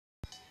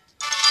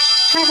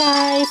Hi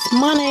guys,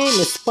 my name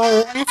is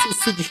Spiro here.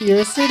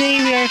 Today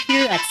we are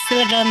here at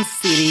Silicon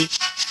City.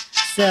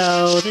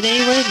 So today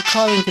we're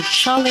calling to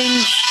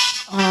challenge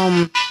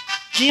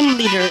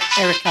gym leader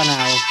Ericka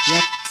now.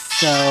 Yep.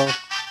 So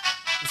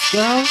let's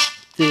go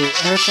to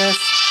Ericka's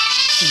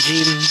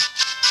gym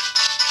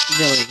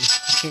building.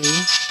 Okay.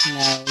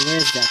 Now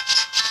where's that?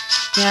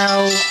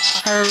 Now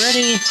I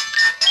already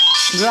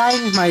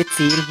grind my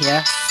team.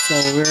 Yeah. So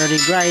we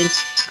already grind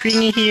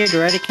Creamy here, the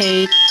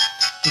Eradicate,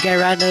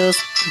 Gyarados,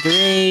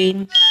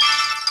 Drain,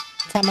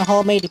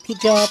 Tamaho made the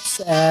Pidgeots,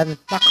 and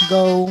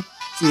Bakugo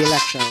the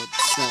Electrode.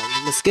 So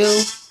let's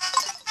go.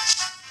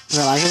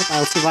 Well, I hope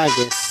I'll survive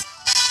this.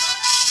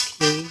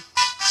 Okay.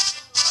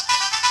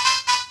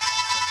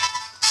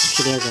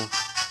 Okay, there we go.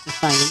 I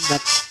find it,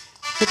 but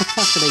where the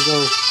fuck should I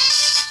go?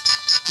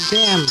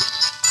 Damn.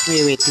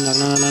 Wait, no.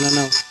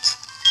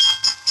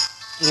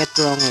 I got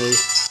the wrong way.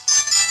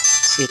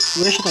 Wait,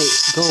 where should I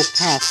go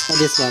past? Oh,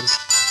 this one.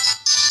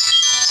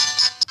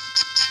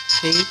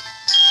 Okay.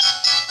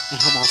 I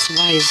hope I'll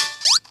survive.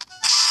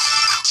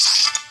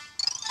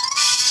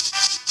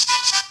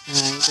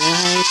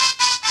 Right.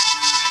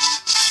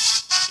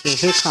 Okay,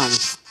 here it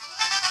comes.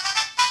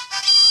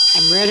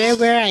 I'm ready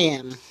where I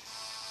am.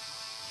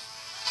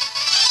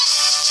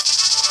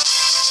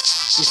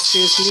 You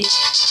seriously?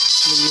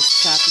 Will you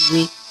spotted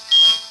me?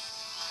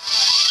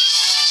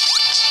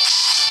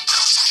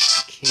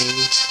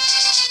 Okay.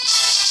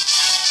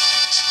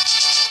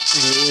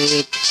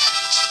 Wait.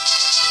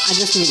 I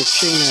just need a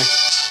trainer.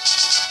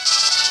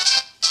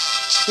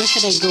 Where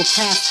should I go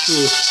past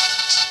through?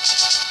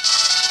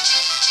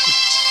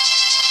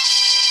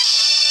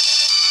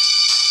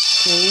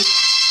 Okay.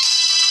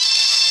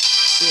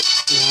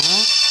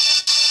 Yeah.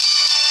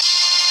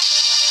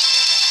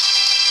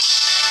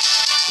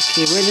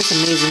 Okay, we're just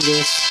amazing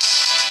this.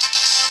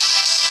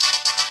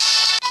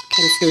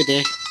 Okay, let's go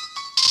there.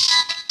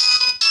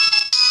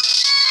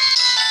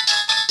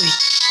 Wait,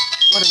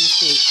 what a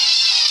mistake.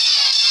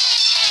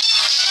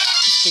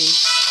 Okay.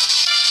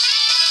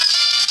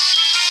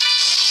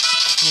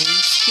 Okay,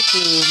 skip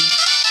room.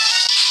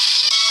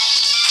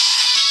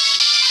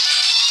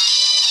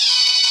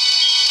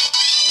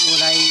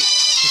 Will I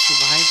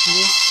survive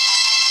this?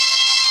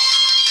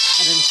 I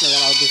don't feel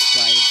that I'll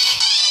survive.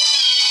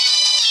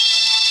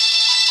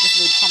 Let's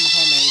go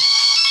Tamahome.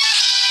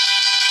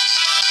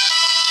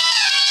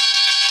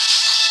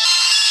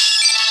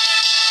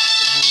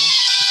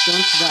 Just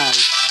don't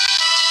die.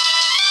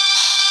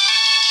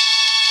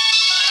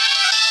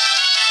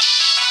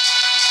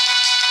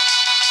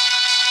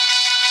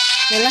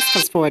 Okay, let's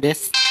fast forward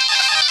this.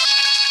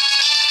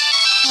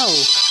 Oh,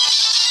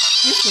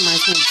 this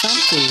reminds me of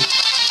something.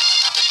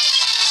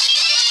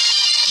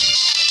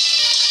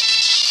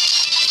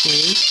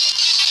 Okay.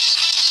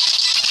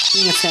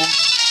 Being attacked.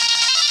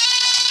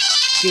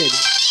 Good.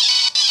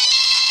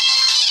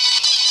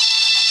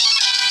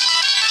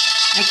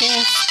 I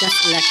guess that's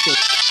electric.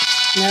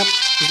 Nope,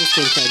 it's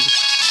just painted.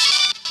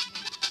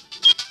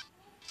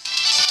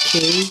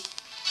 Okay.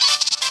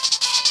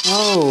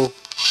 Oh.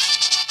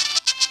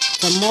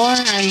 The more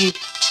I...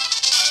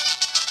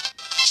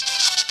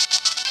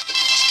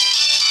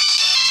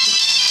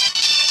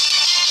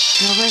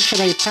 Now where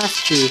should I pass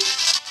through?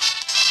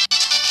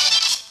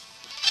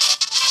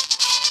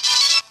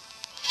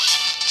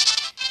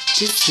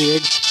 This is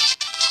weird.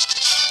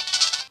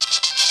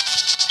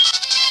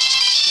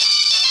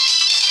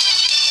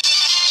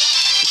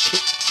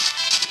 Okay.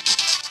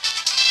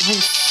 Why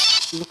does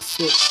it look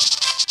so...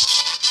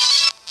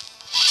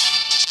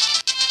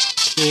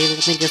 Okay,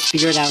 let me just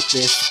figure it out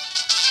this.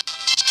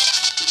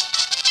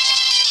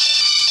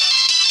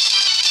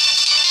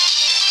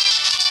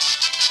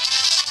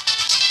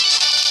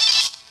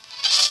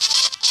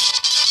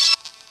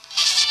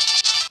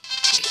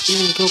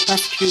 Even go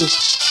past through.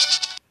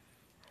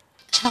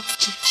 How's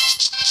this?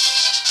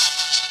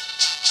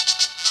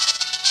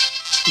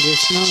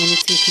 There's no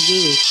anything to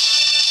do.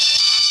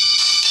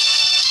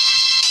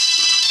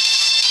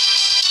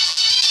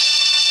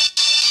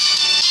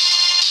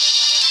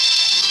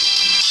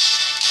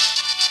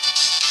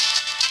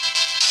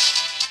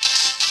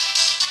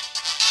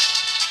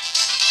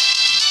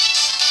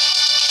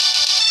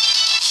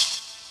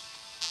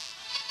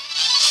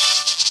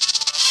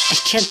 I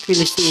can't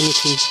really see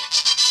anything.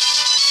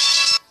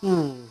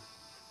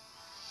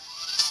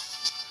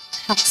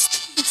 How's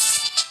this?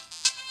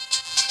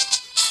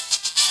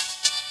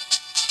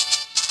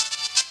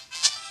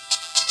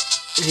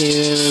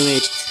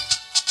 Wait.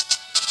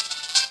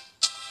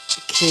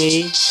 Okay.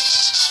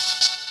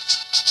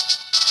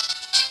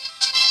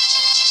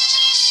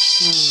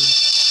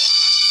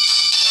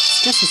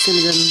 It's just a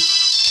skeleton.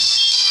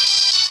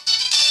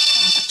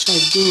 What should I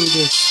do with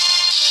this?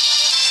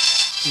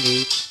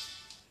 Wait.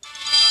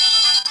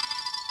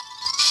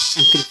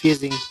 I'm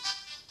confusing.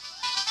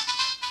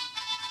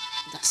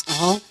 That's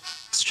all?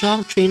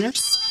 Strong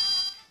trainers?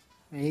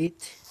 Wait.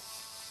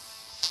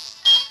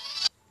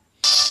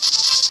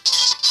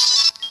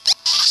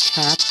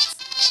 Cat.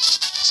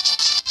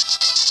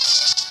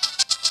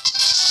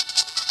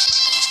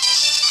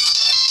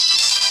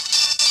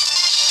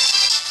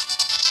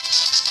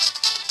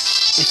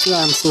 I feel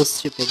I'm so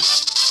stupid.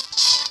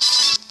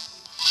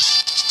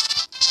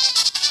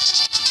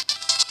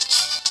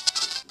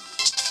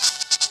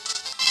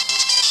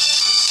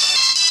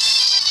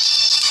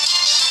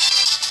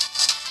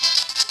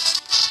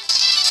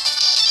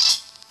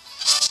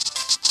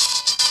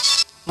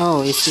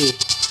 Oh, I see.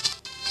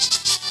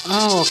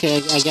 Oh, okay,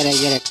 I get it, I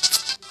get it.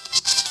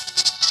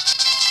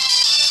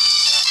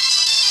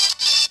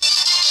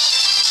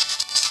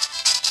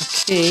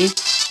 Okay,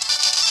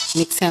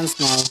 makes sense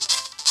now.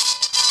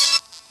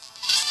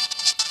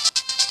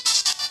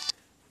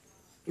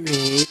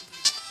 Wait.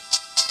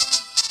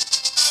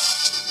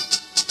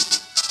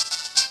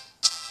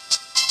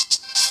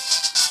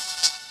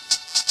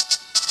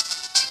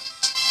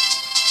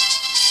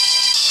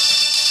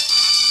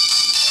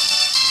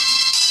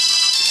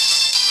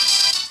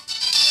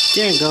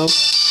 There you go. I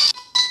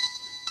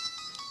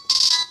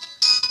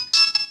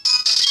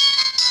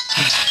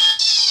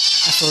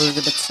feel a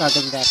little bit sad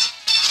on that.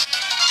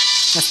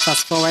 Let's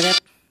fast forward it.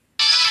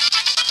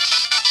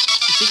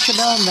 Picture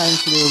the online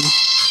room.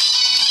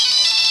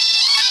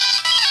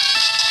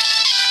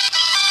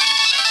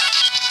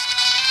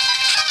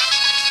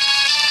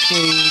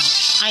 Okay,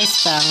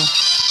 ice tank.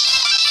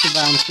 The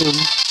bounce room.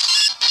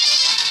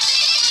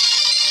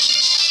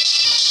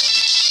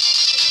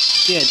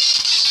 Good.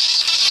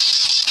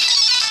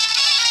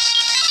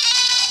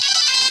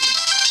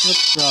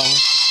 What's wrong?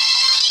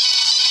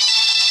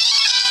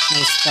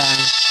 Ice tank.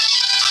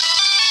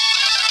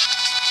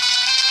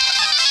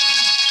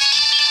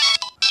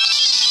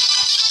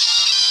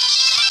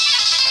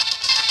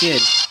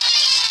 Good.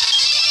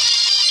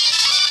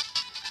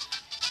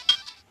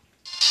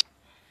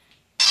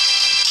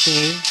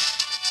 Okay.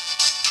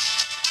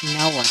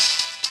 Now what?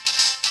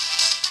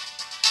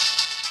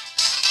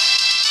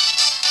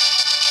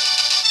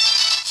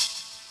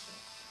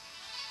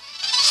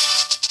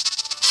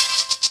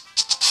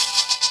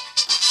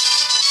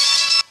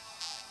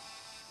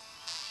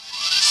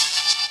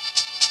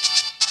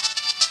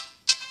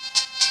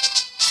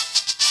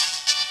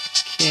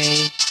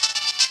 Okay.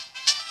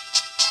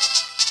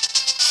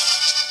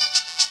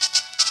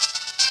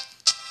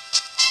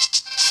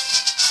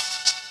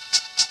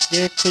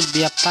 There could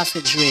be a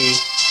passageway.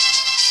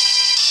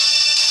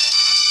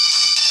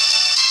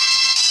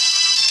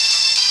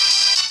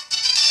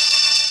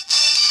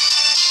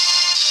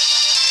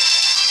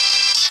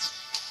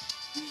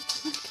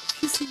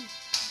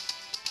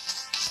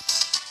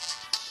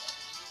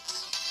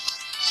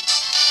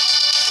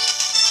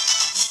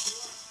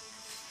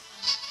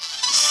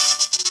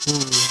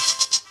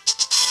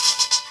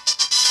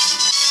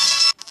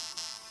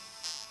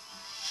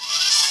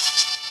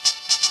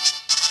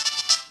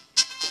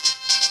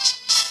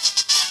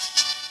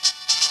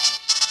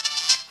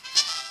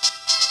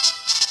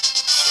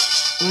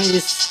 Why is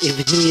this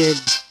even weird?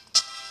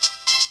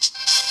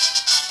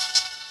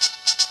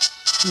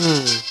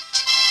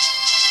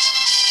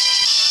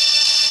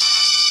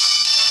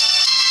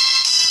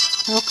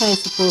 How can I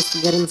supposed to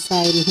get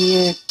inside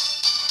here?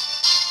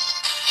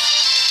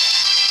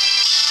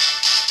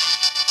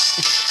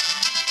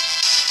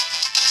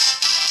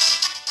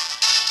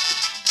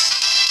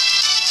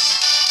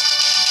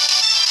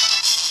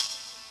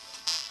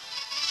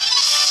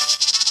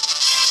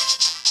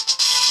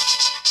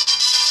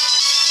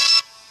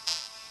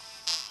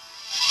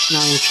 Now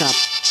I'm trapped.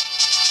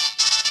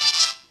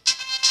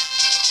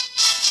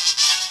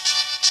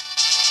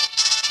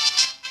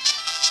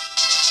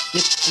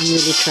 Yep, I'm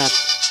really trapped.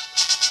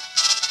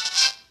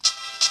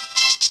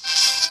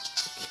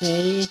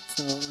 Okay,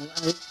 so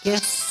I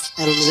guess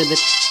I'll a little bit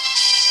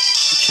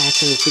try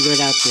to figure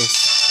it out this.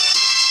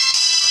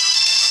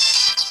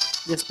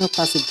 There's no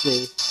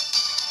passageway.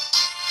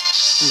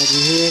 But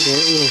in here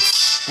there is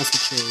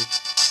passageway.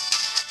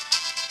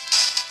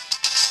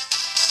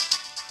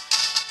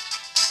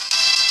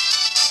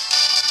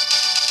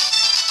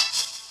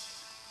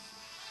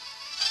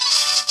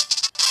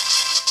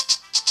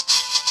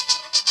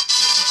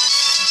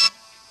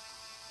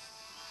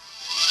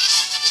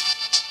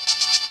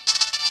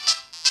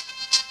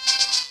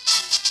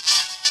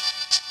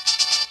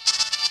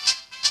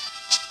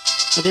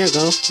 Oh, there you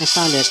go. I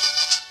found it.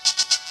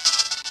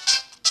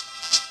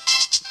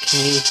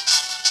 Okay.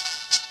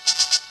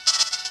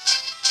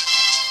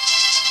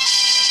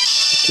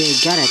 Okay,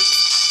 got it.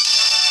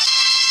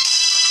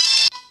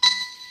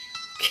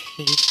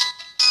 Okay.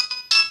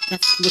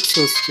 That looks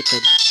so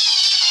stupid.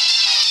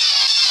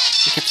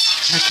 I got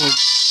startled.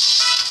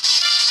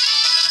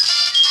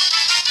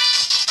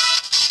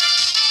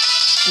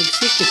 I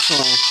think it's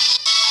all.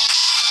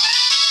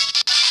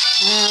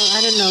 Well, I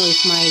don't know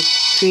if my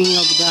screen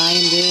will die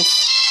in this.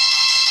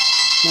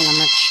 But I'm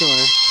not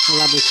sure. I'll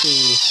have it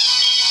seeing.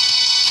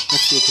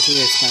 Let's see if it's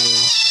here,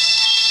 Spiro.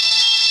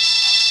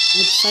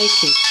 It's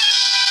psychic.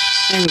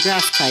 And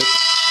grass type.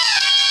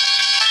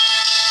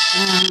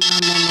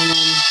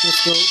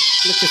 Let's go.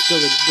 Let's just go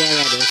with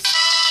Gyarados.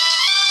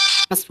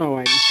 Fast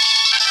forward.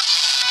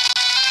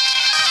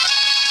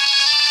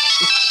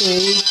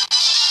 Okay.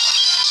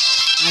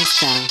 Ice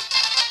down.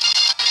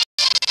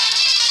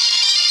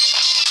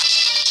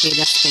 Okay,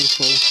 that's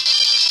painful.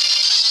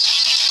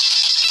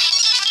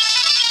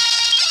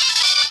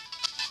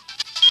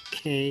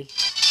 Okay.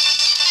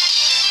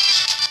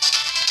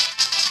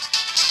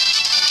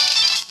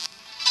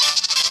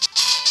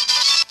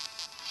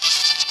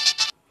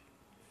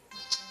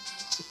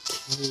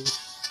 Okay.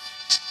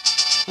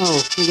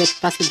 Oh, we got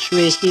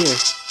passageway here.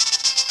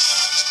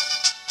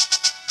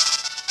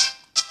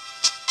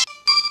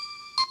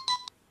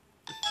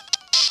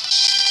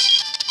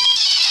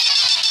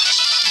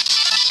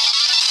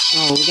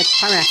 Oh, we got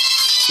Paras.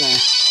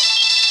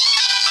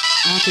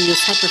 I want to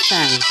use Hyper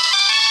Fang.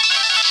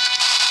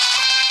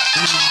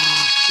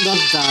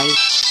 Don't die.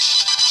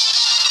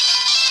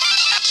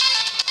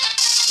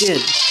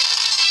 Good.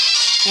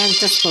 And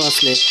just fall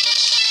asleep.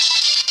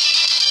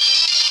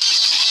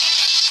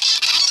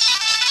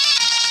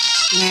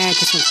 Nah, I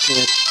just want to do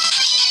it.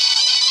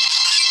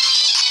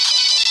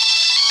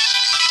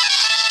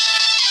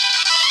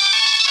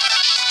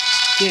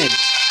 Good.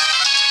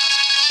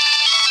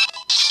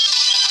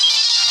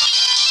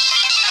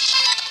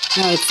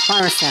 No, it's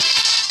Parasect.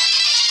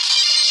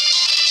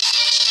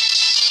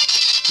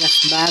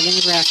 That's bag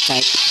and grass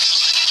type.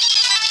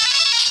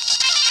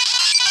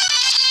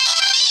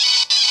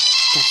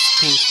 That's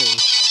painful.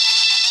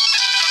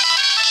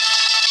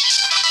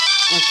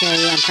 Okay,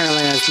 I'm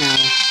paralyzed now.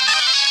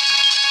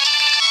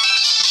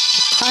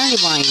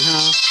 Carnivine,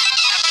 huh?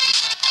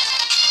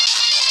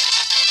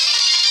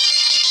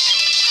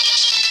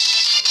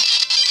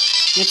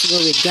 Let's go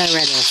with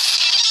Gyarados.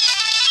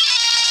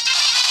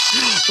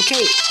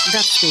 Okay,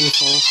 that's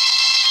painful.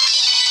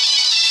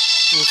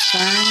 It's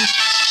fine.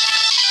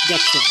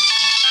 Gotcha.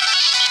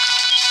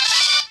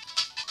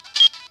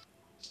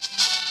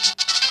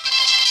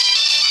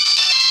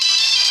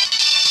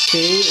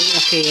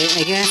 Okay,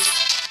 I guess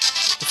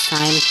it's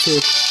time to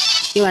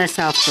heal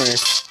ourselves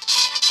first.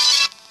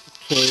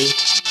 Okay.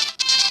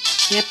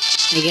 Yep,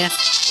 I guess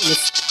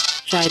let's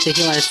try to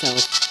heal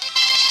ourselves.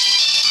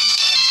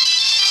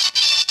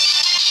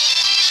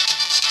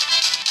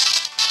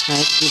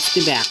 Right, let's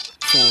be back.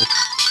 So,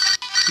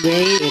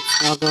 today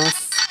it's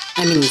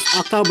it's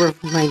October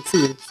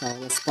 19th, so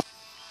let's go.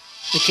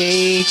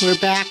 Okay, we're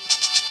back.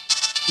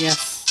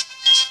 Yes.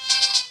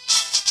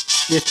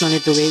 There's no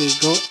need to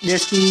go.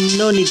 There's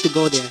no need to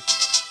go there.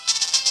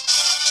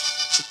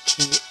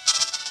 Okay.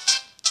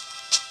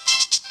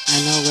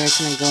 I know where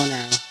can I go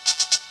now.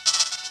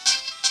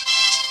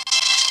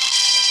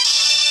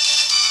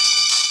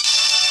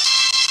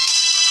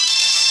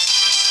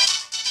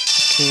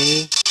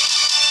 Okay.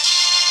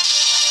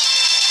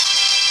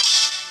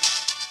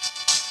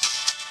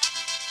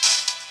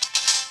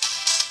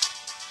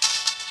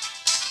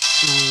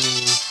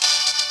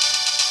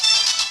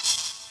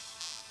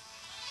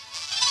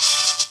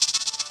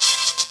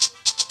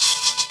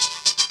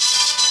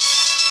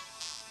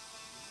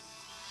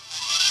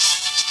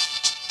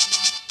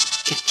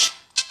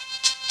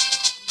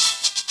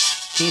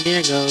 Okay,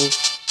 there goes.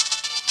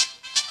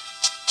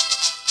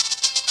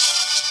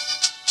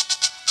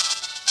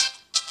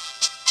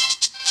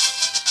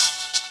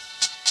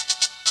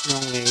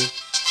 Wrong way.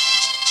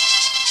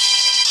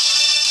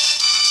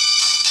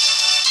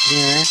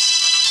 There.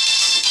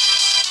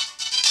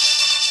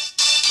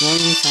 Go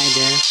inside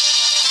there.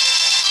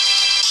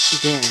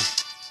 There.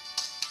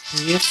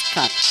 Just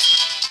cut.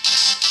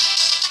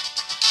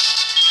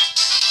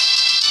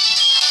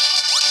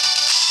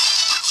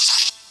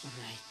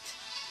 Alright.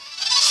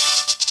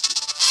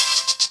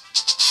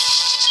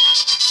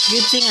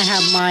 Good thing I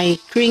have my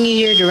Kringy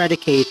here to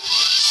eradicate.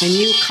 A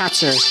new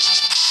cutter.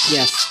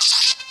 Yes.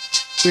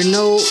 We're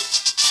no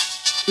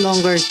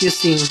longer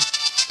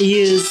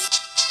use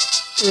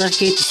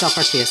eradicate the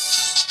Socrates.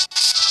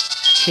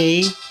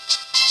 Okay.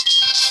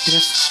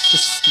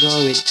 Just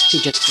go with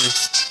Fidget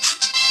first.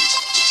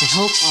 I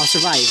hope I'll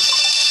survive.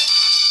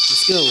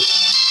 Let's go.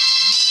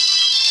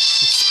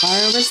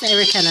 Spiro vs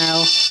Ericka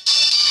now.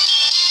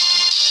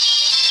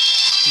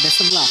 Best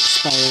of luck,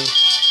 Spiro.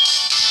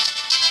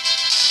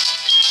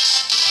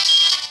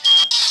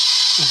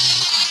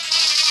 Alright.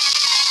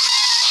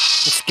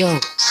 Let's go.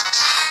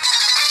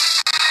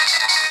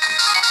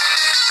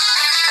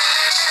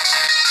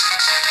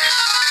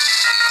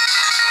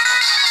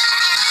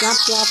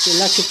 Drop the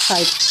electric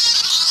type.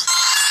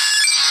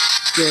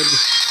 Good.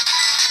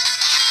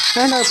 I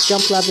don't know if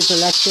Jumpluff is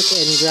electric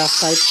and grass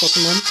type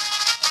Pokemon.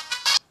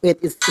 Wait,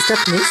 is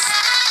that Miss?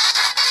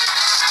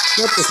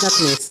 Nope, it's not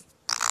Miss.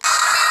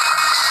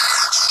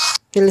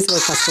 Okay, let's go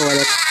fast forward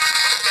it.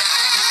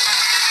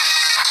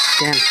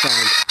 Damn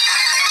frog.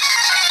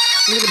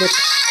 A little bit.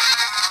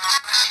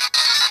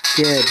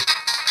 Good.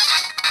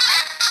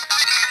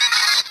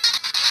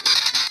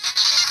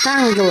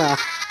 Tangela.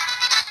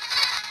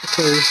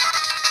 Okay.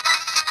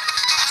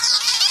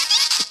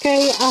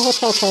 Okay, ouch.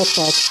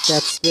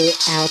 That's the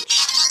ouch.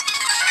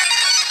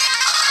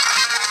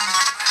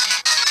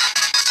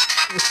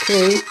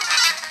 Okay.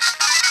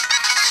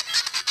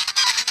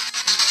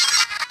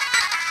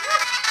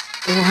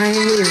 Why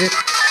is it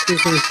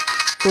using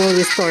full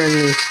restoring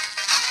me?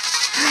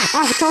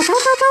 Ouch!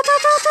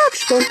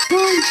 Don't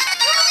die!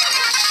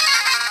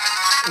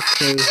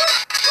 Okay.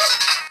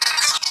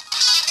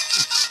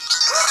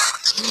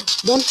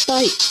 Don't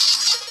die!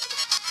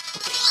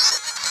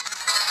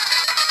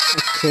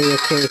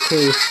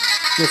 Okay.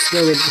 Let's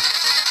go with...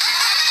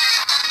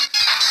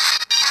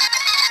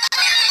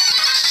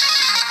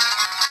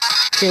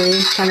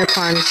 Okay, Thunder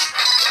Punch.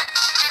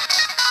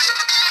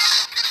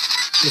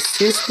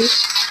 Seriously?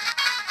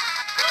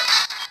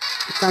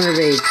 Thunder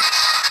Rage.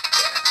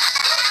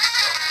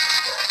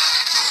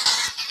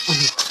 Oh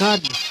my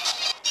god.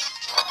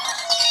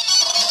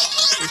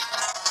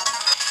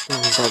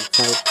 Dog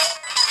fight.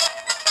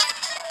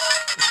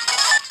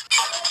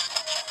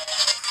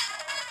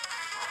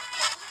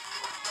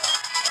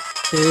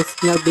 Okay,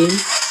 Snow Beam.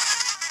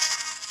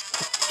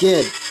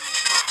 Good.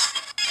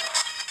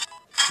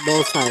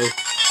 Bullseye.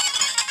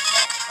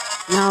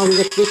 Now we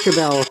get Victor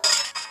Bell.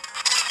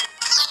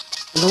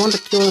 I don't want to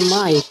kill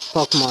my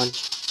Pokemon.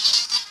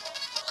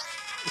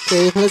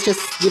 Okay, let's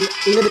just give a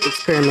little bit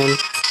experiment.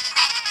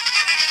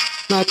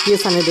 Not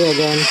use an idea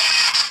again.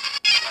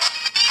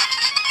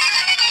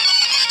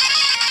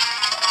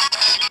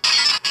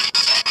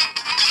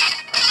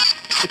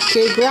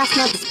 Okay, Grass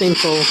Knot is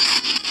painful.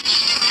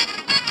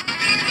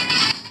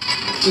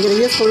 You gonna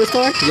use Full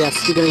Restore?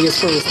 Yes, you're gonna use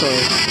Full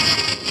Restore.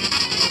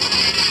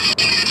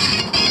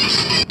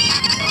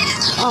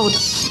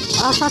 Ouch!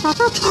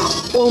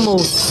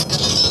 Almost.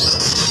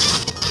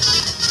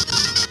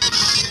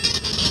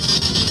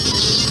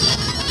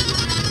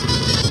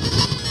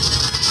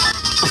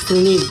 I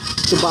still need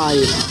to buy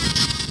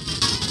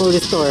Full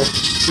Restore.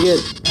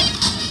 Good.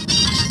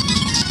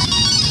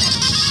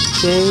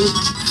 Okay,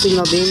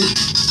 Signal Beam.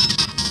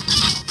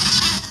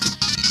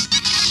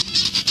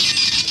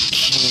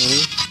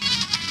 Okay.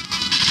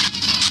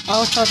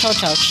 Ouch.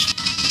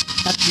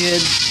 Not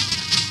good.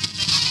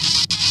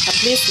 At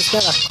least it's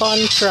not a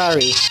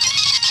contrary.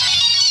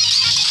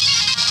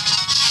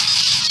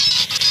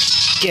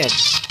 Good.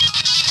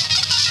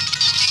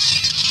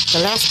 The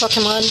last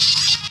Pokemon,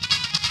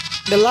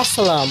 the last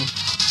alarm.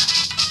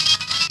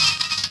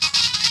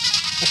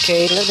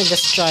 Okay, let me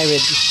just try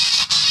with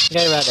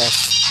Gyarados.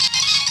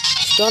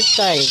 Don't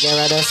die,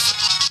 Gyarados.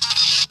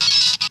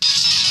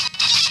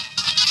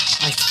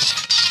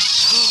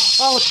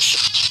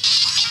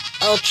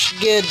 Ouch,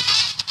 good.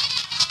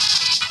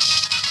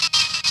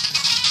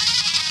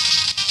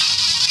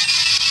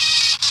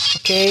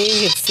 Okay,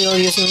 it's still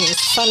using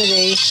its Sunny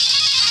Day.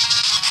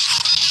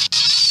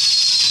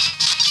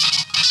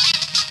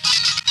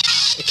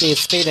 Okay,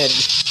 it's faded.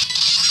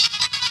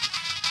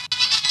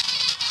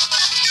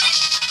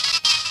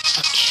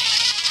 Okay.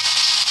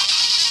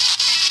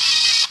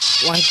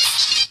 Why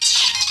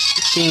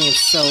thing is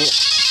so...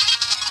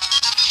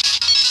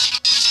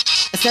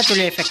 It's not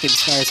really effective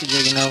as far as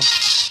you know.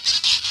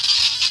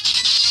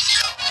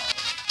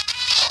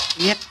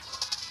 Yep.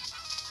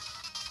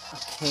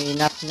 Okay,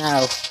 not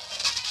now.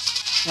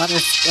 What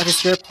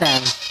is your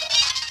plan?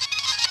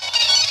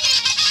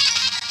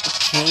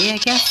 Okay, I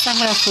guess I'm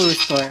gonna Full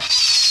Restore.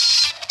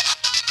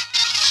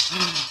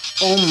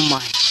 Oh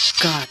my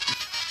god.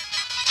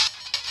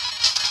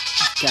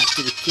 You got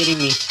to be kidding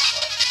me.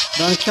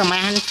 Don't kill my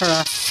hand for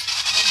us.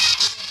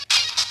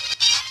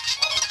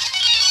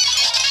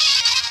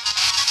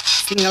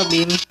 Single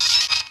Beam.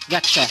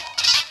 Gotcha.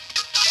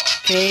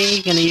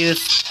 Okay, gonna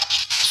use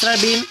Star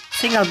Beam,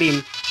 Single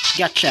Beam.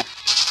 Gotcha.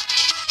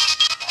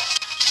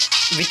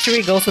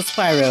 Victory goes to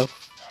Spiro.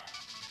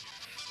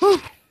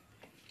 Whew.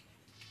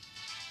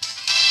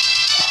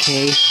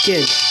 Okay,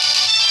 good.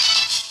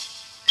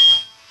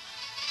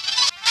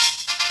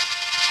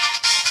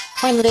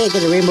 Finally, I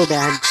get a rainbow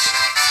badge.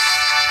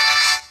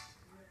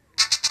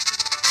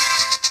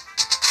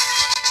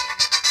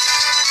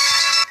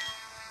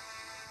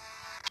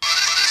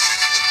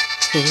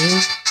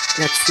 Okay,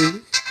 let's see.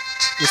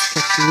 Let's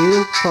catch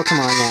new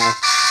Pokemon now.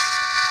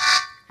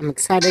 I'm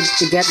excited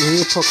to get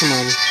new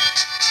Pokemon.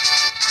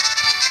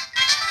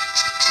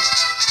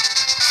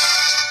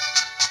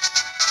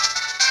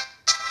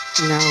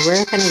 Now,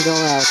 where can I go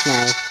out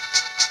now?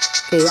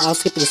 Okay, I'll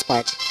skip this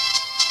part.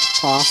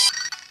 Pause.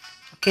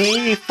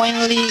 Okay, we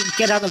finally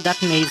get out of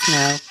that maze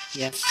now.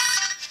 Yes.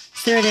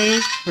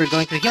 Today, we're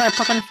going to heal our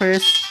Pokemon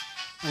first.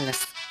 And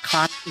let's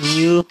catch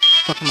new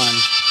Pokemon.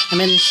 I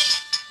mean,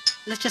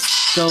 let's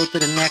just go to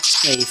the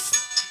next place.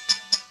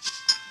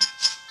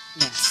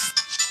 Yes.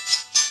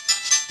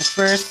 At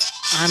first,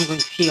 I'm going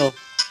to heal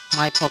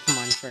my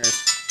Pokemon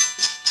first.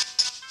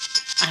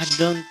 I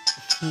don't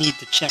need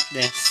to check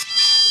this.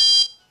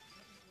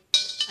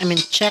 I mean,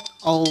 check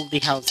all the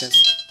houses.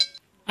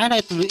 I know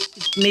it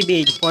may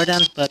be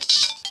important, but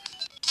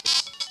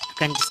I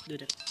can just do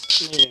that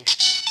later.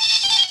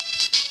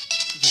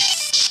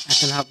 Yes, I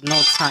don't have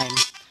no time.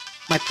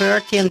 My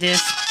priority in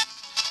this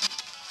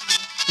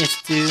is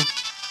to...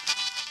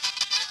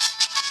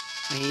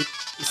 Wait,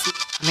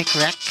 am I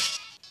correct?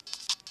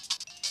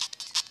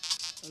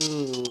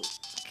 Ooh,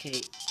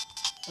 okay.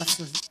 What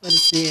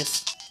is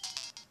this?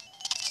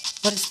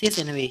 What is this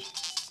anyway?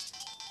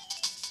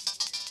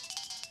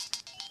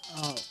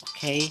 Oh,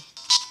 okay.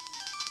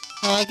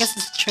 Oh, I guess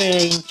it's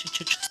train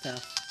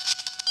stuff.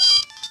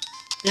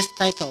 This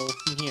title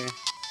in here.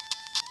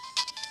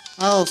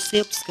 Oh,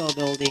 Silk Skull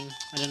Building.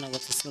 I don't know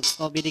what's the Silk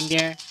Skull building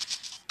there.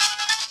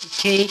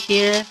 Okay,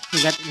 here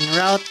we got in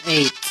Route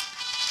 8.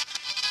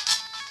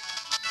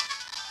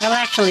 Well,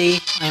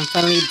 actually, I'm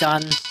finally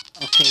done.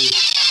 Okay.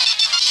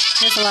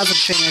 There's a lot of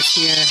trainers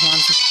here who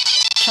want to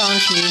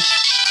challenge me.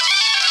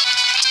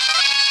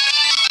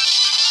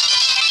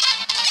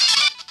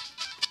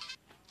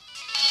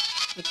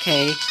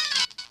 Okay.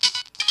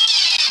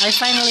 I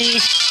finally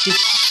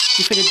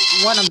defeated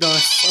one of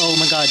those. Oh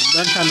my god,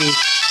 don't tell me.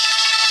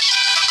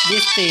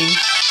 This thing.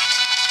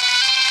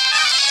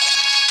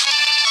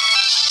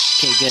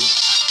 Okay, good.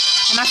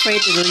 I'm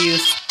afraid it will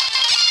use...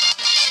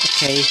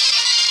 Okay.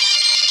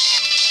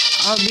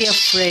 I'll be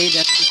afraid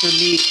that it will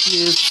be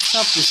use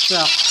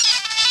self-destruct.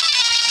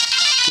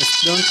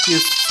 Just don't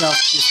use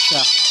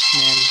self-destruct,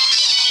 man.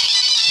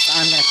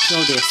 I'm gonna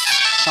kill this.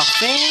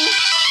 Something?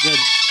 Good.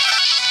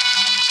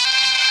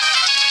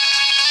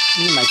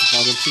 Minimize the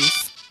volume, please.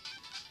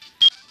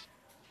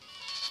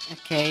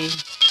 Okay.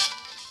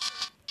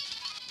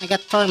 I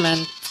got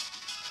Torment.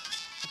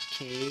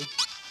 Okay.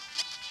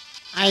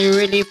 I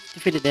really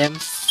defeated them.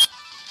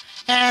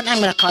 And I'm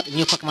gonna caught a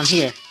new Pokemon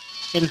here.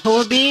 Then who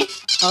will be?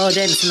 Oh,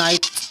 then it's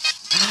Night.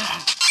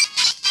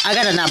 I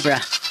got an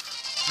Abra.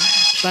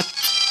 But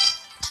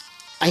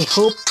I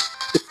hope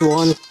it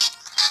won't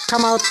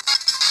come out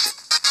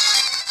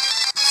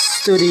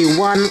to the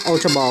one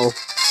Ultra Ball.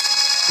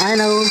 I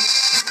know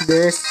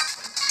there's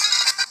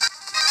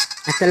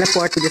a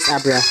teleport to this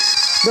Abra.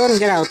 Don't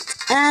get out.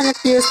 And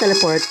if you use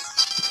teleport,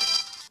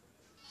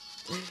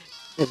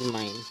 never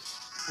mind.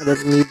 I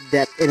don't need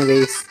that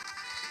anyways.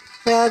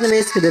 Well,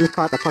 anyways, we didn't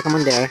caught a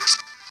Pokemon there.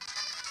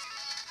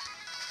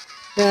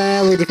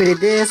 Well, we defeated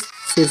this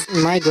since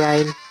in my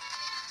grind.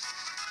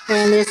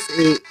 And there's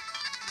a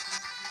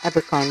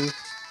Apricon.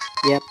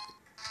 Yep.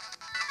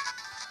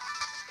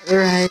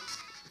 Alright.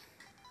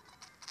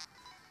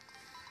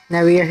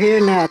 Now we are here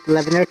now at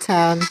Lavender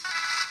Town.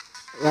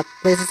 What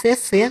place is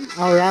this again?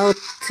 Oh, Route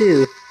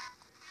 2.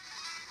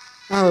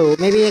 Oh,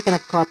 maybe I gotta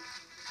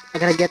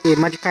get the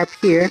Magikarp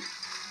here.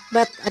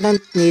 But I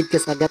don't need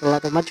because I got a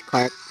lot of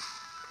Magikarp.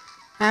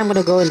 I'm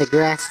gonna go in the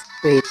grass.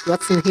 Wait,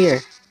 what's in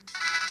here?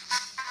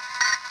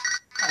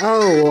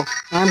 Oh,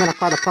 I'm gonna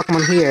caught a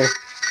Pokemon here.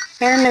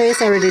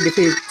 Anyways, I already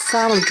defeated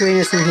some of the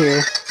trainers in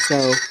here,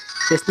 so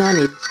there's no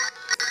need.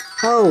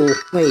 Oh,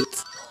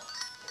 wait.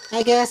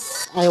 I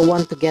guess I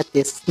want to get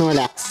this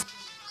Snorlax.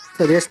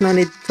 So there's no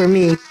need for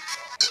me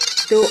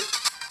to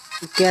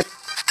get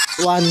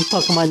one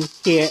Pokemon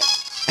here.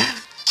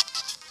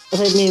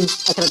 That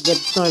means I cannot get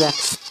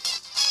Snorlax.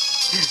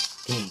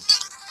 Dang.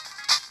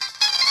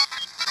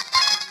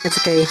 It's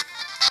okay.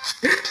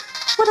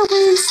 What a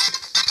waste.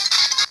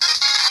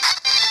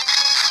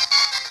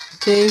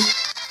 Okay.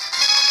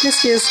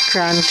 Let's use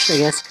Crunch, I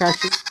guess.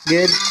 Crunch is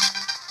good.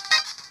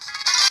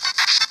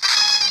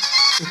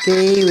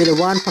 Okay, with a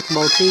one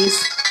Pokeball,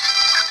 please.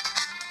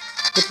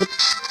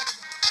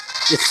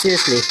 Yes,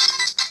 seriously.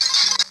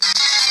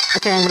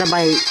 Okay, I'm gonna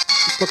buy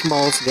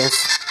Pokeballs, I guess.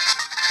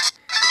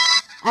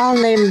 I'll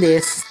name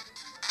this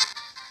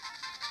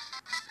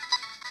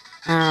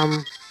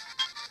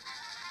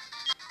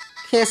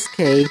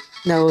KSK.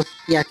 No,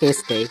 yeah,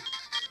 KSK.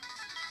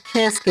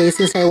 KSK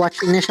since I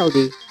watched Initial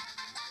D.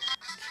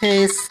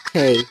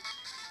 KSK.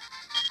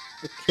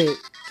 Okay,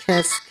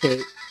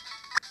 KSK.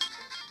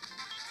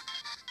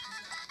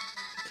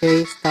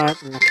 Okay,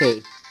 start and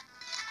okay.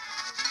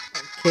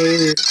 Okay,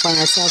 we find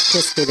ourselves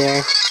KSK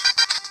there.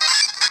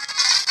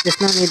 There's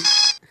no need.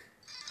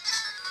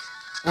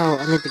 Oh,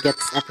 I need to get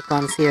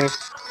Apricons here.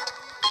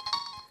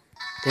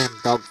 Damn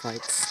dog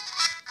fights.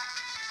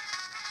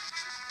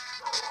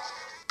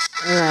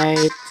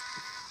 Alright.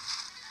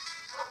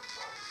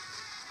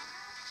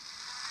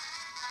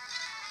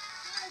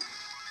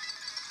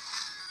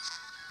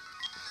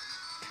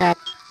 Cat.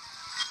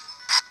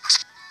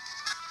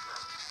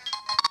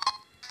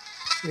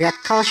 We got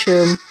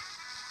Calcium.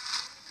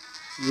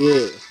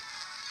 Yeah.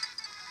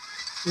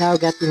 Now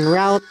got in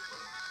Route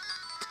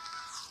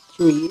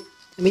 3.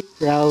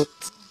 Route.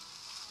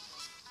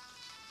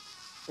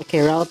 Okay,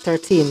 Route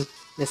 13.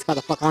 Let's got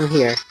a Pokemon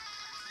here.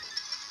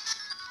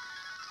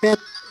 But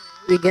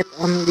we get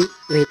on the...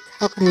 Wait,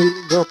 how can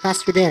we go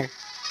past through there?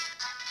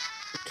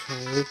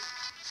 Okay.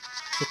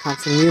 Here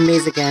comes a new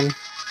maze again.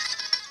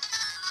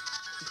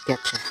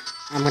 Getcha.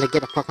 I'm gonna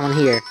get a Pokemon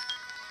here.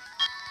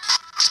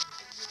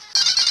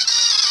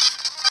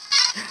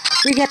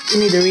 We get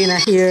NIDORINA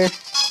here.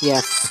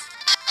 Yes.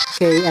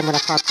 Okay, I'm gonna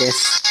caught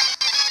this.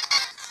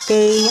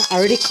 Okay, I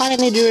already caught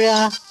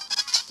NIDORINA.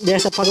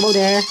 There's a Pokeball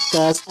there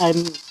because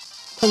I'm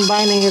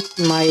combining it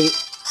in my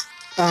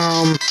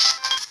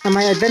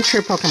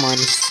adventure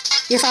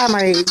Pokemons. These are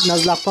my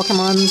Nuzlocke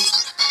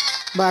Pokemons,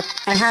 but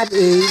I have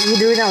a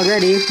NIDORINA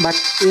already, but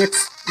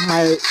it's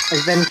my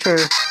adventure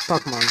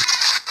Pokemon.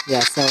 Yeah,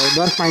 so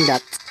don't mind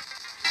that.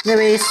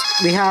 Anyways,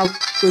 we got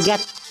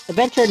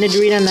adventure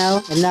NIDORINA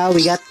now, and now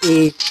we got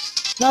a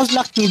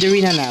Nuzlocke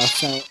NIDORINA now.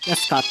 So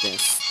let's cut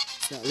this.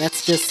 So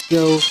let's just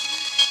go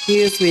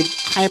use with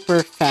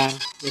Hyper Fang.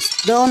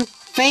 Just don't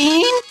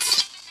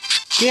faint.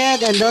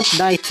 Good, and don't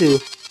die too.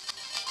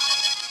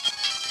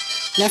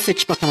 Let's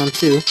switch Pokemon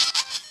too.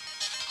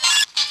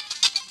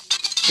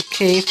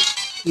 Okay,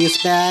 use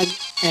bag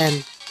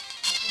and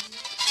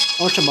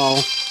Ultra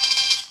Ball.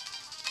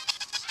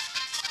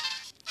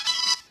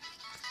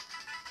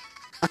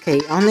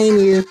 Okay, I'll name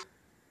you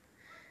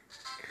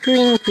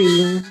Cream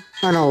Cream.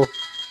 Oh no,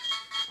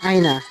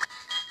 Aina.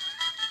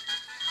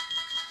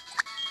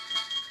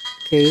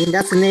 Okay,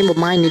 that's the name of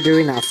my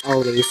Nidorina as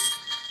always.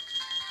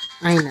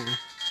 Aina.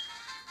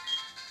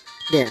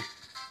 There.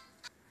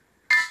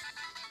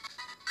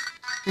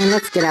 And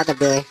let's get out of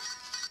there.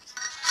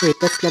 Wait,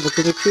 that's level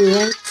 23,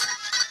 right?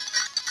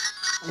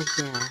 Oh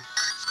yeah.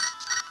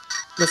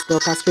 Let's go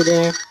past through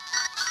there.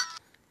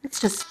 Let's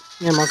just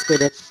almost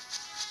with it.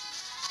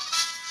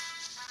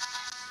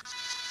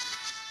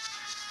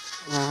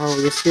 Wow,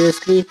 you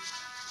seriously?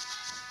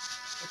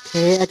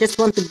 Okay, I just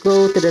want to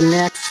go to the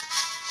next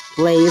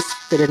place,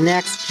 to the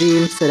next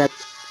gym, so that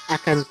I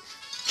can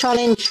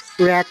challenge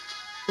Red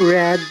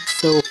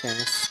so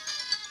fast.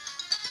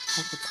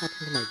 Oh, what's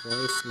happening to my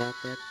voice about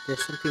that?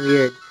 There's something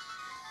weird.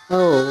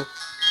 Oh,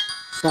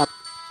 stop.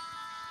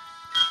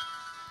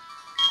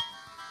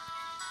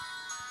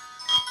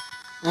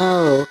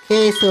 Oh,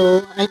 okay,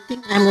 so I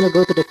think I'm gonna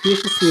go to the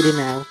Fusion City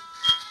now.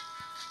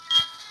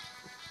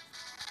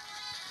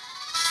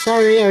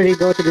 Sorry, I already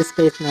go to this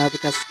place now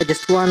because I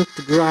just want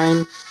to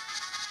grind.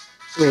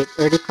 Wait,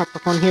 already cut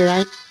upon here,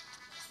 right?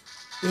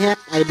 Yep,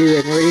 I do,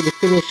 and already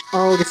finished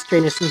all these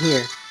trainers in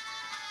here.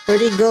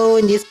 Already go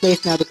in this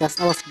place now because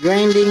I was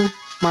grinding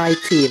my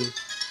team.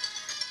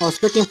 I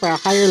was looking for a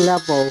higher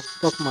level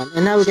Pokemon,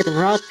 and now we're getting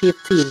Route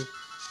 15.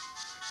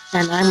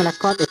 And I'm gonna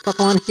caught a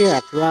Pokemon here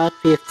at Route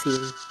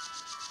 15.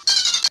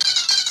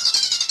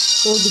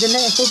 Hold to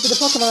the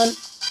Pokemon.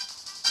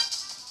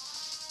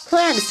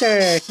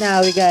 QUAGSIRE!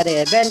 Now we got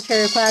a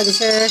Adventure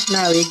QUAGSIRE.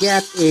 Now we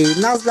get a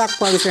Nuzlocke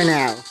QUAGSIRE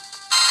now.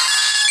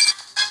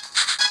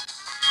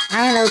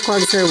 I know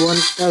QUAGSIRE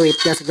won't. Oh wait,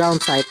 that's ground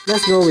type.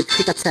 Let's go with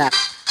Quick Attack.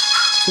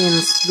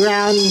 Since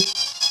ground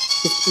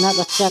is not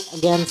a threat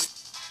against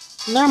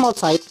normal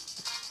type.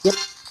 Yep.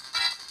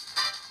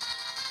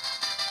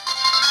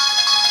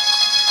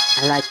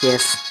 I like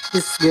this.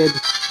 This is good.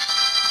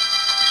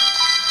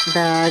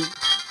 Bag.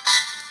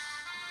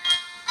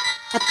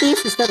 At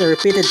least it's not a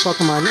repeated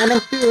Pokemon. I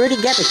mean, we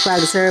already get a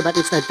QUAGSIRE, but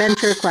it's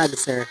Adventure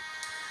QUAGSIRE.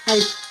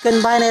 I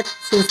combine it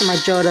since my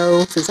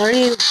Johto, since I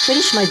already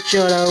finished my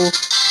Johto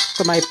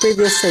for my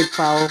previous save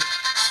file.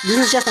 This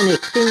is just only a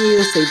clean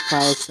new save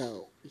file,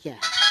 so yeah.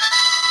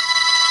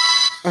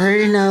 I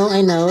already know,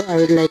 I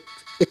would like,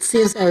 it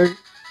seems I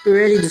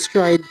already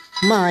destroyed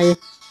my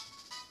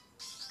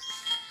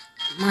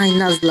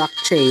Nuzlocke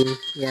chain.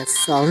 Yes,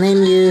 so I'll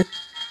name you,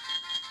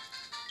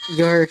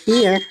 you're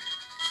here.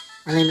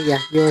 I'll name, yeah,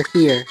 you're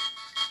here.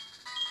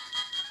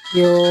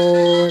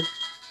 You're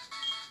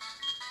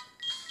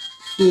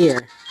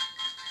here.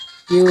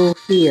 You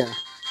here.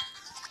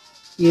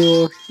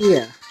 You're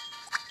here.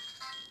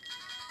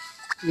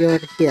 You're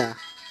here.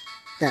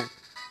 That.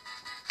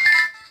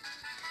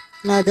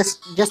 No, that's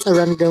just a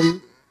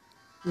random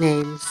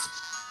names.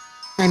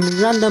 I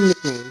mean random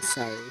nicknames,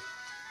 sorry.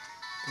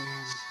 Damn,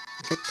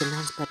 I can't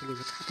pronounce properly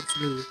what happened to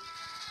me.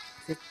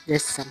 Is it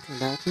there's something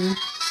about me?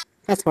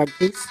 Password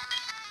please.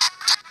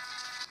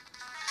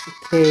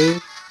 Okay.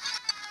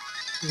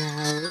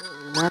 Now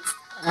what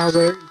are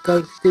we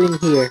going to do in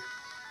here?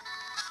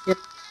 Yep,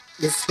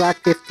 this is Route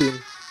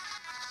 15.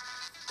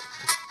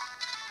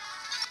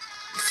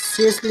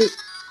 Seriously?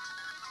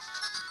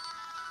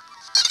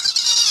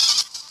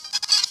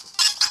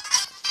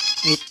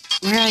 Wait,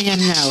 where I am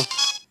now?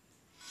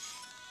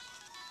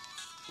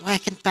 Why I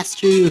can't pass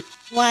through?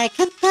 Why I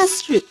can't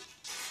pass through?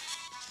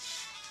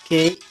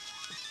 Okay.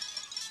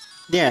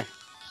 There.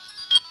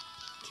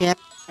 Yep,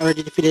 I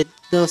already defeated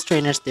those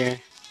trainers there.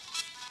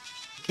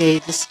 Okay,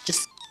 this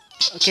just...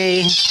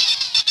 Okay.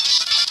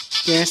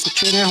 There's a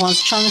trainer who wants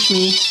to challenge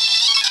me.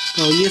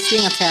 Go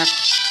using attack.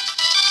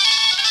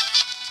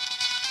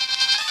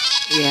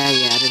 Yeah,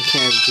 I don't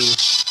care with you.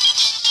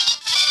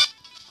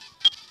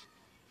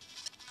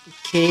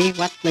 Okay,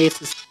 what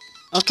place is...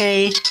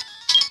 Okay.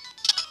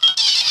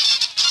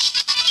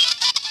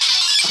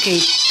 Okay,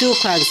 2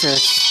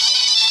 QUAGSIREs.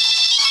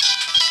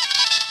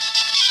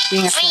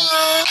 Being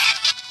attack.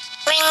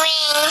 Ring.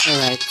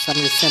 Alright,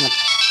 somebody send a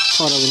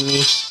photo with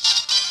me.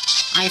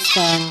 Ice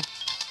Fang.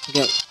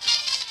 Go.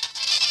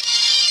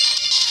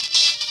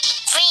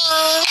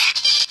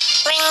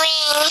 Ring.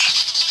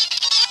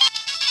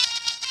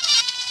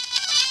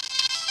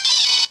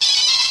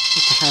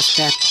 What the hell's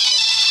that?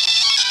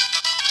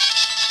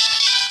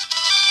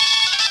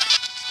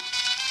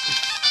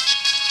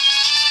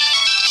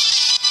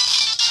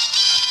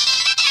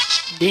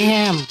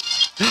 Damn!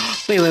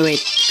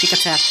 Wait. Quick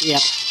attack,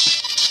 yep.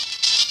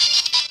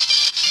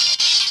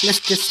 Let's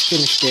just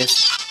finish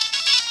this.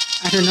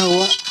 I don't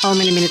know how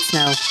many minutes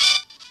now.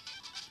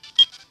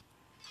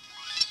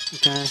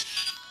 Gosh.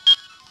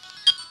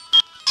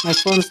 My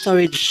phone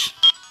storage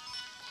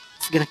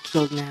is gonna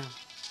kill now.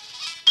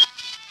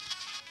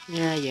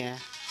 Yeah.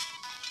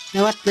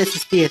 Now what place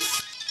is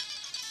this?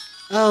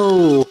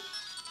 Oh!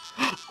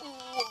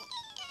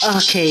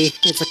 Okay,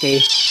 it's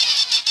okay.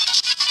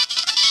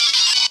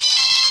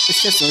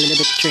 It's just a little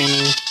bit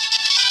training.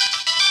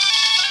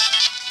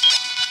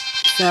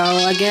 So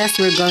I guess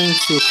we're going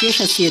to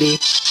Fuchsia City,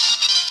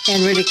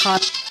 and we already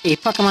caught a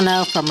Pokemon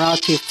now from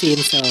Route 15,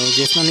 so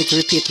there's no need to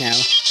repeat now.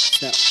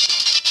 So,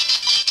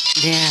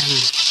 damn,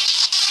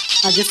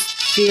 I just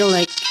feel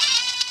like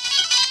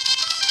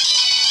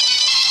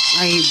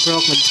I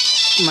broke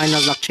my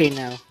Nuzlocke chain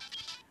now.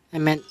 I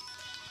meant,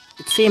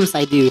 it seems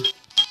I do.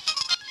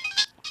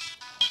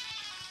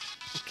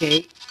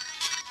 Okay.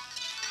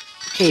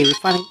 Okay,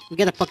 we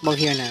get a Pokeball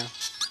here now.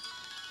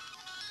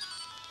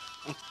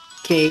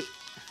 Okay.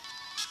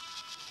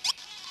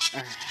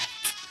 Alright.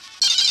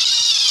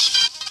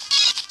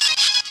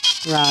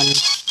 Run.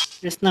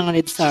 There's no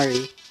need,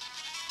 sorry.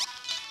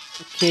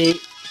 Okay.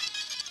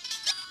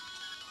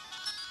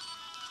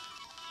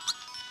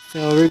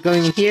 So we're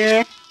going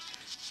here.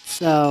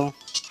 So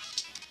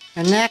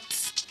our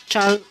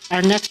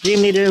next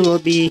gym leader will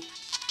be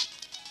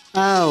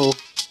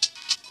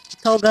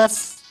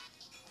Toga's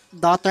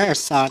daughter or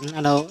son.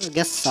 I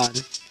guess son.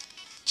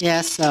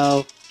 Yeah,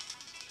 so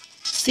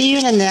see you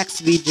in the next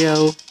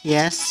video.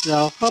 Yes,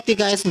 so hope you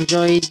guys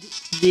enjoyed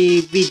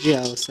the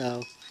video.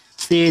 So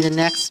see you in the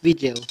next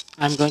video.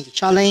 I'm going to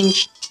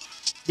challenge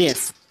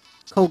this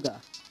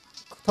Koga.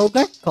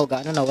 Koga?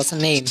 I don't know what's the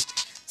name.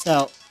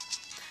 So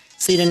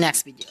see you in the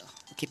next video.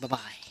 Okay, bye bye.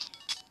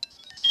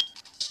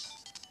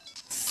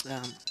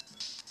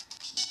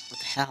 What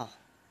the hell?